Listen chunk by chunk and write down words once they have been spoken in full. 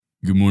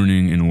Good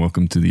morning and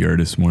welcome to the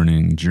Artist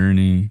Morning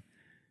Journey.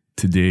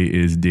 Today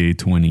is day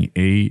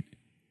 28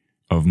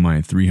 of my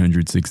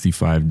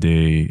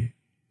 365-day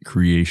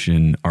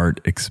creation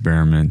art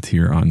experiment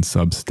here on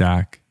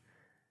Substack.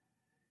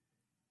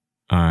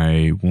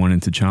 I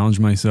wanted to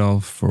challenge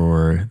myself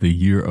for the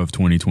year of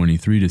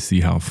 2023 to see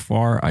how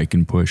far I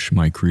can push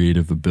my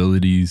creative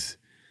abilities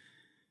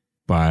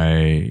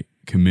by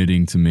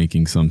committing to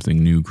making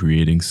something new,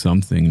 creating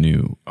something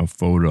new, a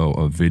photo,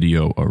 a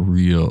video, a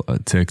reel, a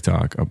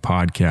TikTok, a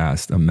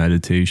podcast, a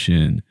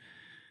meditation,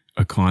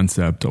 a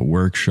concept, a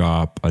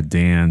workshop, a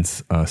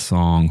dance, a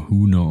song,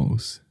 who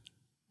knows,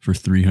 for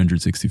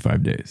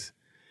 365 days.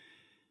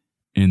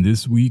 And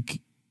this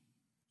week,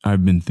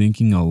 I've been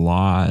thinking a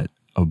lot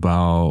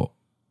about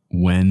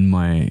when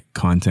my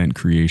content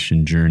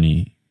creation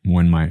journey,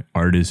 when my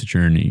artist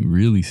journey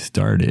really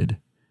started.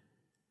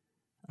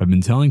 I've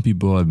been telling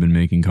people I've been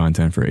making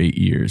content for 8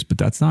 years, but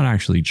that's not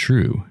actually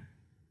true.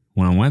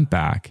 When I went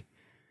back,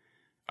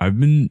 I've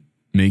been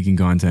making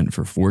content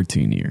for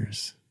 14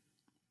 years.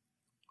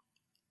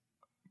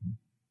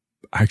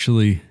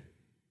 Actually,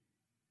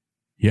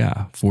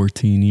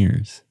 14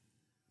 years.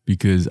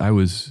 Because I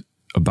was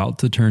about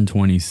to turn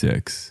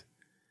 26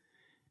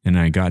 and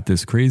I got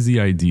this crazy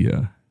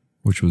idea,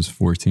 which was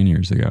 14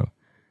 years ago,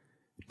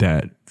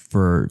 that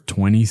for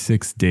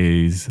 26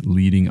 days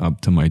leading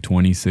up to my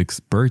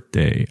 26th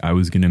birthday, I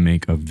was going to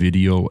make a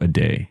video a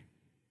day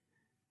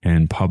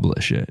and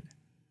publish it.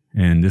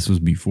 And this was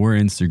before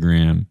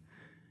Instagram.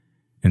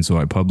 And so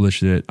I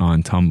published it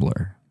on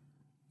Tumblr,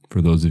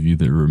 for those of you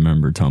that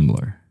remember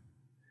Tumblr.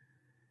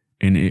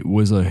 And it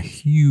was a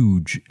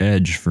huge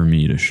edge for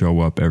me to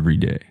show up every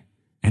day.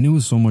 And it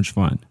was so much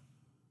fun,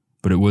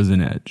 but it was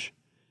an edge.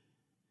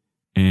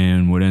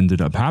 And what ended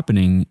up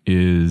happening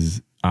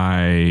is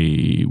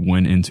I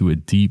went into a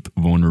deep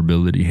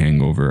vulnerability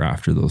hangover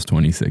after those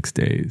 26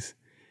 days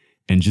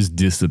and just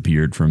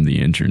disappeared from the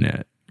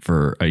internet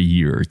for a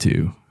year or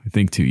two, I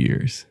think 2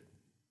 years.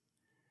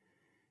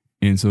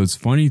 And so it's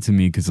funny to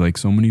me because like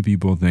so many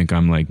people think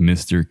I'm like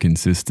Mr.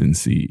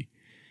 Consistency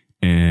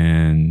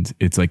and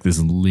it's like this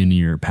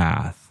linear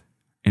path,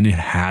 and it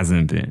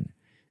hasn't been.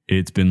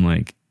 It's been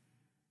like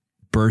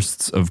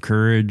bursts of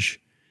courage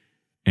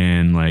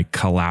and like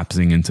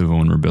collapsing into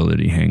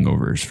vulnerability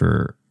hangovers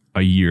for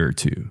a year or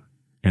two.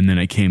 And then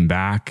I came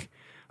back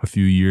a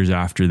few years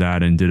after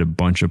that and did a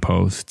bunch of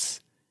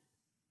posts.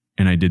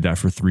 And I did that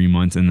for 3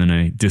 months and then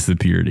I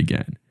disappeared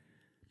again.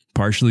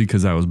 Partially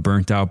because I was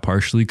burnt out,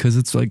 partially because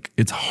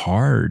it's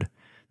hard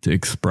to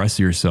express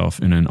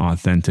yourself in an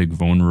authentic,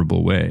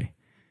 vulnerable way.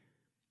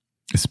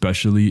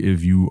 Especially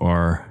if you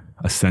are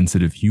a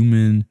sensitive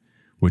human,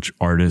 which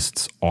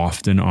artists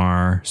often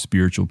are,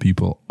 spiritual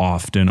people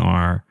often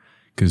are,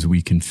 because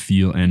we can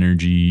feel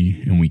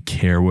energy and we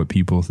care what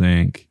people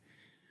think.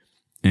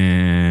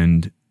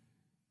 And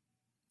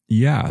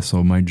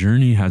so my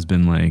journey has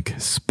been like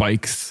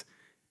spikes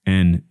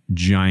and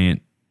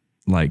giant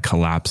like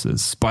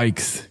collapses.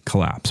 Spikes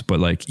collapse, but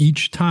like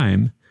each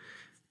time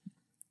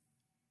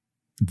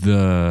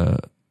the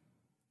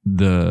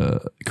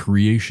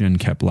creation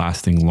kept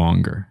lasting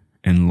longer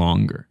and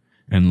longer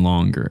and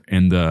longer,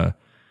 and the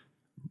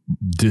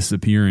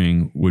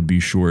disappearing would be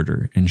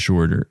shorter and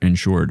shorter and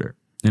shorter.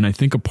 And I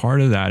think a part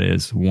of that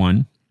is,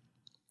 one,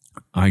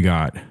 I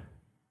got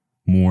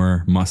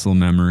more muscle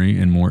memory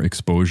and more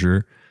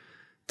exposure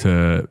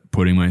to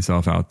putting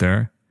myself out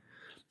there.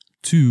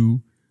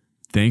 Two,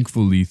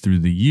 thankfully through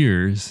the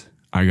years,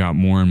 I got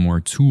more and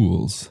more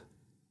tools,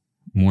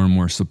 more and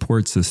more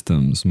support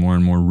systems, more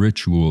and more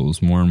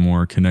rituals, more and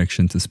more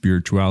connection to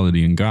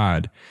spirituality and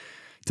God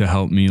to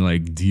help me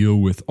like deal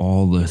with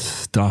all the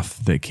stuff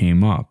that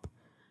came up.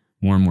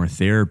 More and more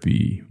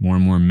therapy, more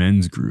and more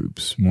men's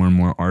groups, more and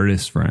more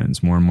artist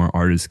friends, more and more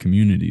artist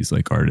communities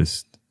like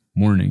Artist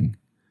Morning.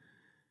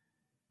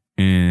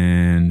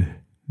 And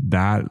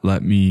that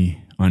let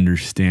me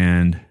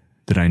understand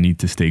that I need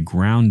to stay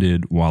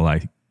grounded while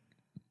I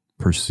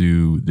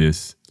pursue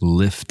this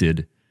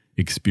lifted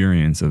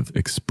experience of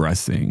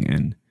expressing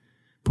and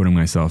putting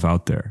myself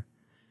out there.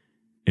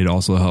 It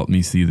also helped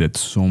me see that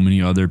so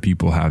many other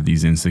people have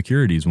these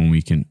insecurities when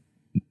we can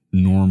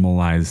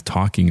normalize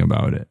talking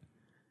about it.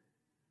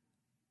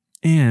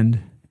 And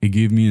it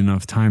gave me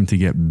enough time to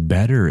get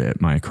better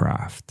at my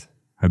craft.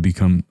 I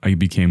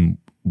became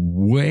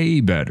way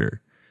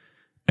better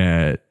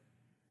at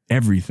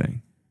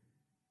everything,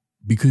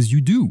 because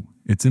you do.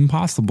 It's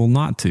impossible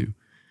not to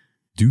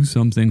do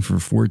something for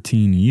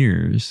 14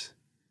 years,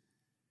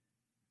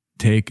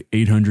 take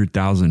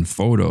 800,000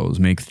 photos,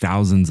 make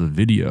thousands of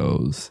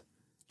videos,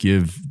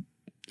 give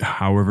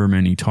however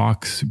many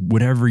talks,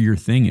 whatever your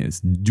thing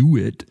is, do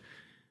it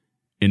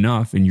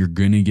enough and you're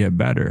going to get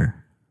better.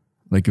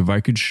 Like if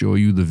I could show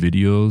you the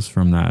videos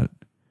from that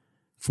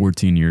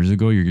 14 years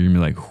ago, you're going to be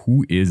like,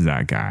 who is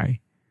that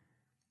guy?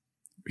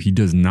 He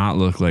does not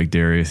look like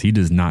Darius. He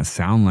does not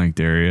sound like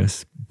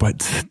Darius,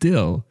 but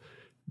still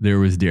there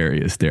was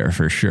Darius there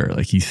for sure.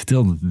 Like he's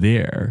still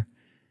there,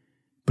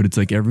 but it's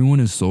like everyone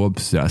is so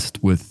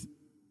obsessed with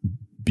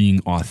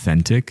being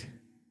authentic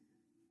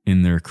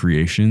in their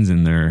creations,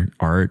 in their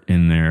art,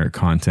 in their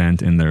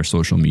content, in their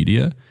social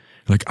media.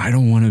 Like, I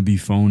don't want to be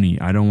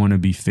phony. I don't want to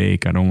be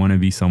fake. I don't want to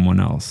be someone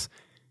else.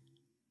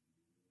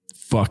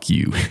 Fuck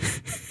you.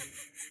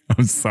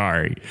 I'm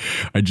sorry.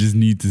 I just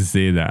need to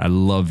say that. I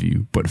love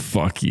you, but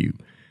fuck you.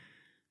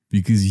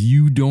 Because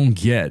you don't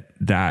get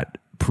that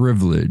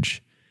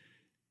privilege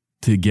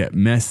to get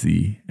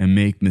messy and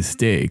make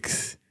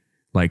mistakes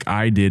like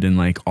I did and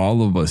like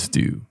all of us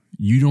do.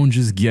 You don't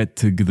just get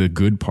to the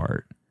good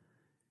part.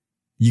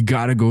 You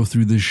got to go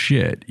through the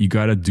shit. You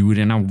got to do it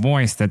in a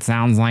voice that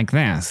sounds like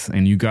this.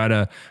 And you got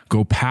to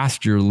go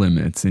past your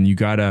limits. And you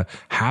got to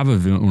have a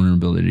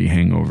vulnerability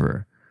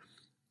hangover.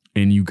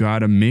 And you got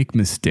to make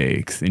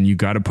mistakes. And you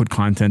got to put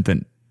content that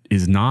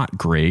is not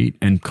great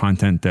and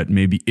content that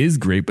maybe is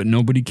great, but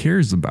nobody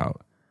cares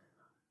about.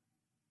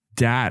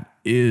 That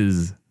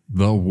is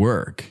the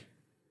work.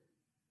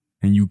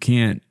 And you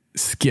can't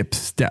skip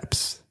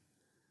steps.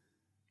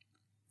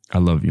 I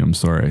love you. I'm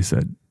sorry I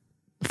said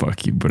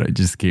fuck you, but it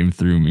just came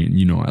through me. And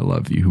you know I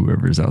love you,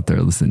 whoever's out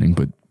there listening.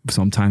 But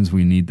sometimes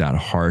we need that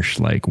harsh,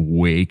 like,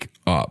 wake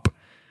up.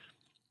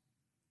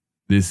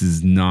 This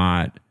is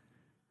not,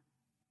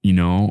 you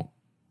know,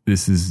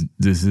 this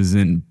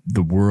isn't,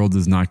 the world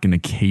is not going to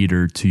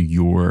cater to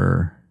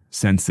your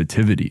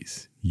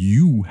sensitivities.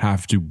 You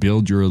have to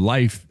build your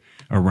life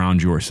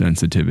around your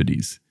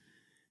sensitivities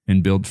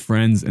and build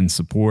friends and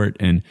support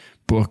and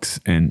books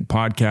and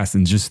podcasts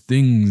and just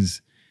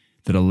things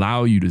that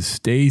allow you to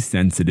stay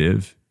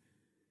sensitive,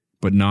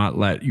 but not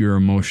let your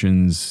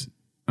emotions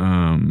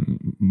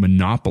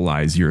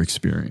monopolize your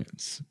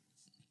experience.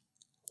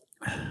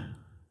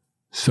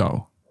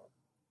 So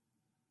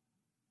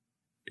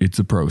it's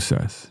a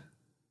process.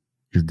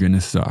 You're going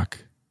to suck.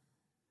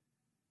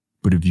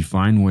 But if you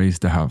find ways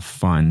to have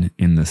fun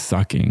in the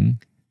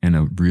sucking, and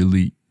a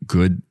really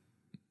good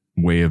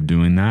way of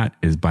doing that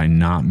is by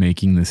not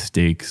making the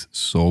stakes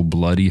so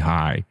bloody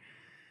high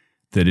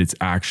that it's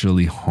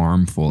actually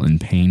harmful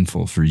and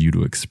painful for you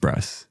to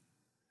express.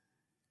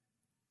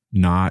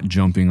 Not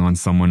jumping on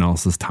someone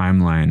else's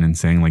timeline and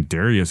saying, like,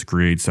 Darius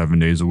creates 7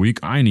 days a week,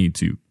 I need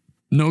to.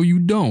 No, you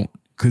don't.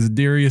 Because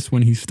Darius,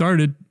 when he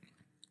started,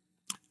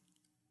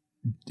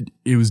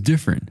 it was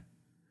different.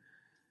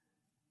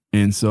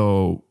 And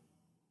so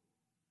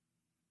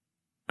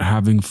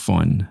having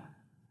fun,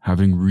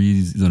 having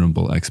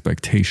reasonable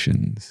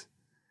expectations,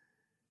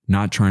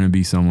 not trying to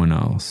be someone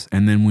else.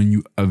 And then when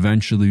you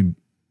eventually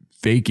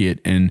fake it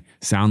and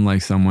sound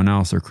like someone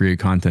else or create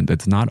content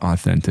that's not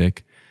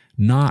authentic,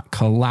 not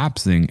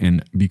collapsing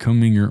and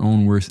becoming your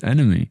own worst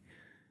enemy,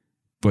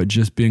 but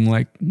just being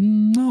like,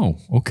 no,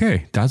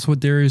 okay, that's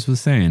what Darius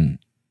was saying.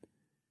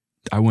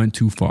 I went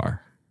too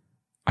far.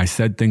 I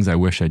said things I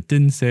wish I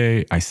didn't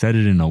say. I said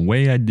it in a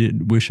way I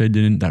wish I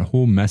didn't. That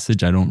whole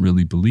message I don't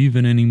really believe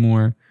in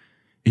anymore.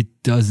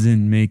 It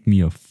doesn't make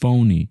me a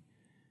phony.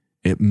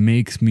 It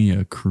makes me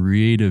a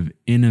creative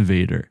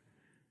innovator.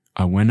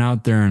 I went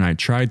out there and I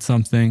tried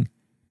something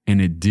and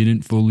it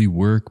didn't fully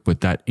work, but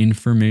that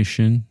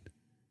information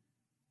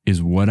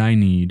is what I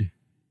need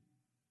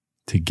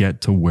to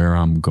get to where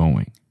I'm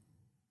going.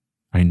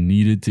 I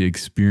needed to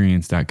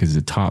experience that because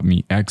it taught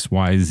me X,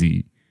 Y,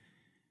 Z.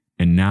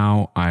 And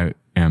now I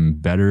am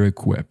better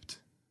equipped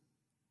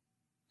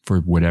for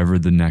whatever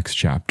the next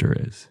chapter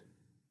is.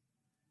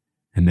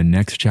 And the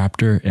next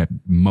chapter at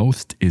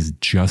most is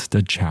just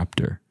a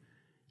chapter.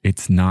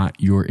 It's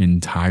not your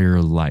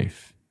entire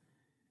life.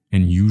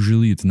 And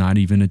usually it's not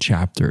even a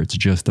chapter. It's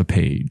just a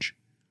page.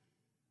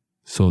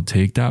 So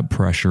take that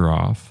pressure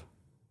off.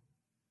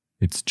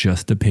 It's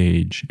just a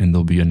page, and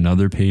there'll be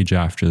another page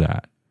after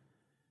that.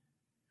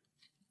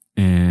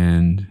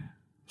 And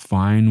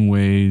find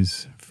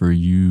ways for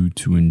you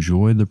to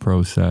enjoy the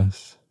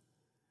process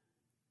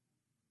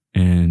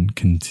and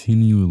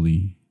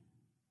continually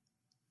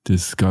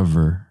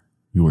discover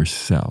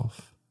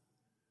yourself.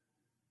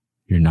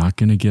 You're not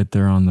going to get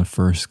there on the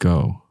first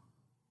go.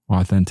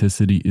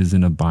 Authenticity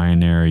isn't a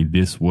binary,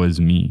 this was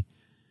me.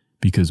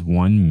 Because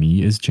one,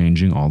 me is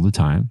changing all the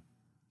time.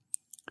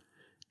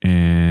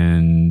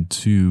 And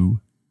two,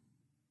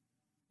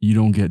 you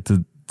don't get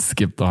to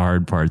skip the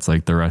hard parts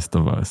like the rest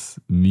of us.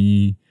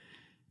 Me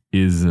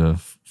is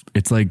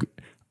it's like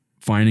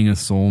finding a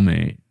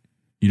soulmate.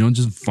 You don't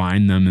just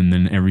find them and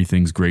then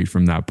everything's great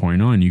from that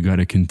point on. You got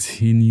to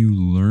continue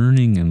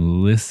learning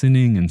and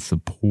listening and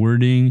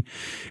supporting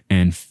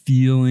and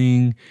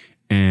feeling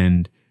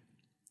and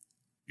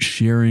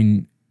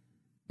sharing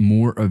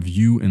more of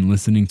you and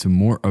listening to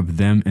more of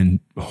them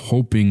and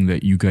hoping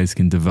that you guys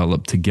can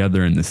develop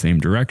together in the same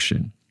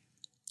direction.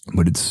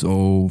 But it's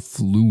so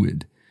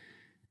fluid.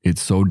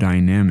 It's so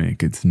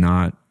dynamic. It's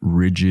not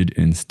rigid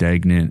and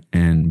stagnant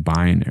and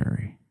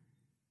binary.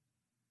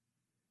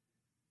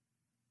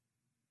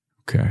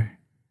 Okay.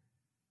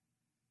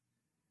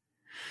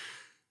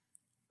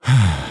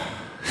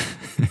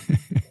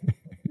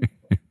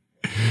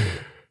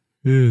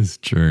 This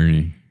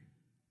journey.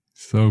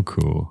 So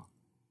cool.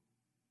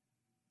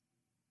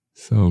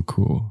 So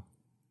cool.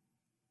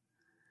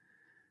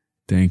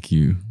 Thank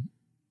you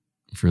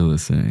for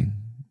listening.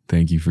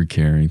 Thank you for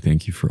caring.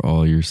 Thank you for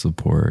all your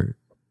support.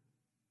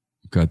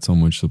 I've got so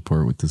much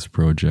support with this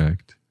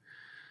project.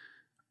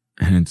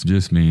 And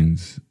it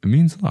means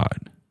a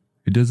lot.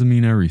 It doesn't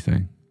mean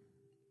everything.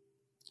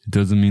 It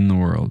doesn't mean the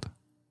world.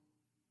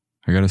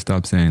 I got to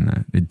stop saying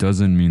that. It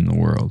doesn't mean the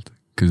world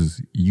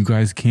because you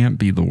guys can't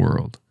be the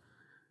world.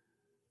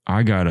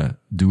 I got to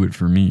do it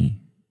for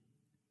me.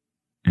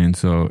 And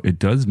so it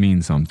does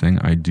mean something.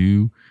 I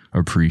do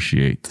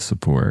appreciate the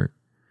support,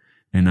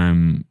 and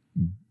I'm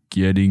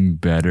getting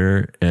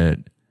better at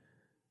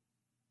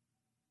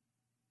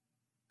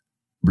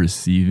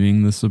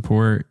receiving the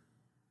support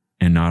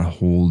and not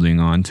holding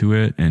on to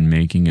it and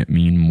making it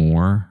mean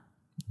more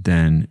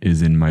than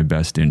is in my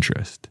best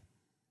interest.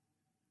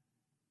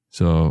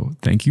 So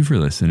thank you for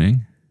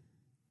listening.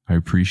 I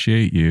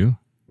appreciate you.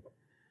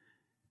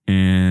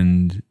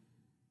 And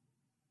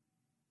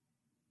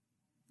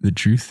the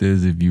truth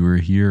is, if you were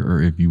here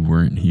or if you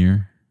weren't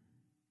here,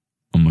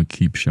 I'm going to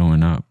keep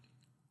showing up.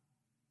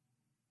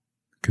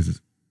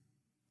 Because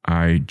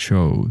I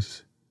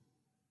chose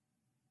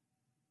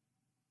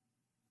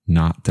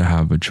not to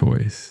have a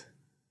choice.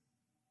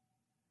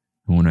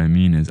 And what I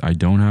mean is, I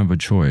don't have a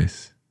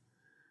choice.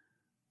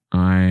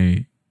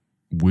 I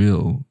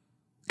will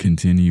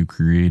continue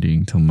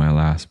creating till my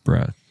last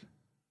breath.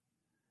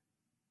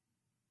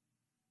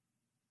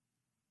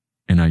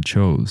 And I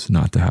chose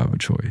not to have a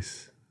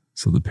choice.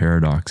 So the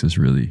paradox is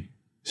really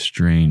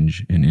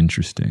strange and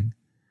interesting.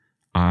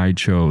 I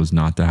chose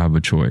not to have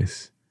a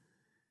choice.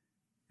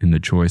 And the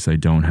choice I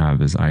don't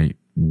have is I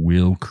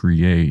will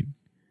create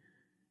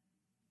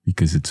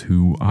because it's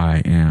who I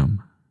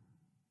am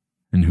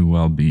and who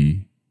I'll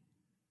be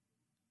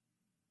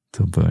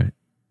till the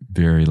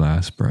very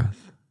last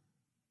breath.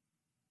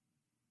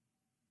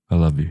 I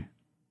love you.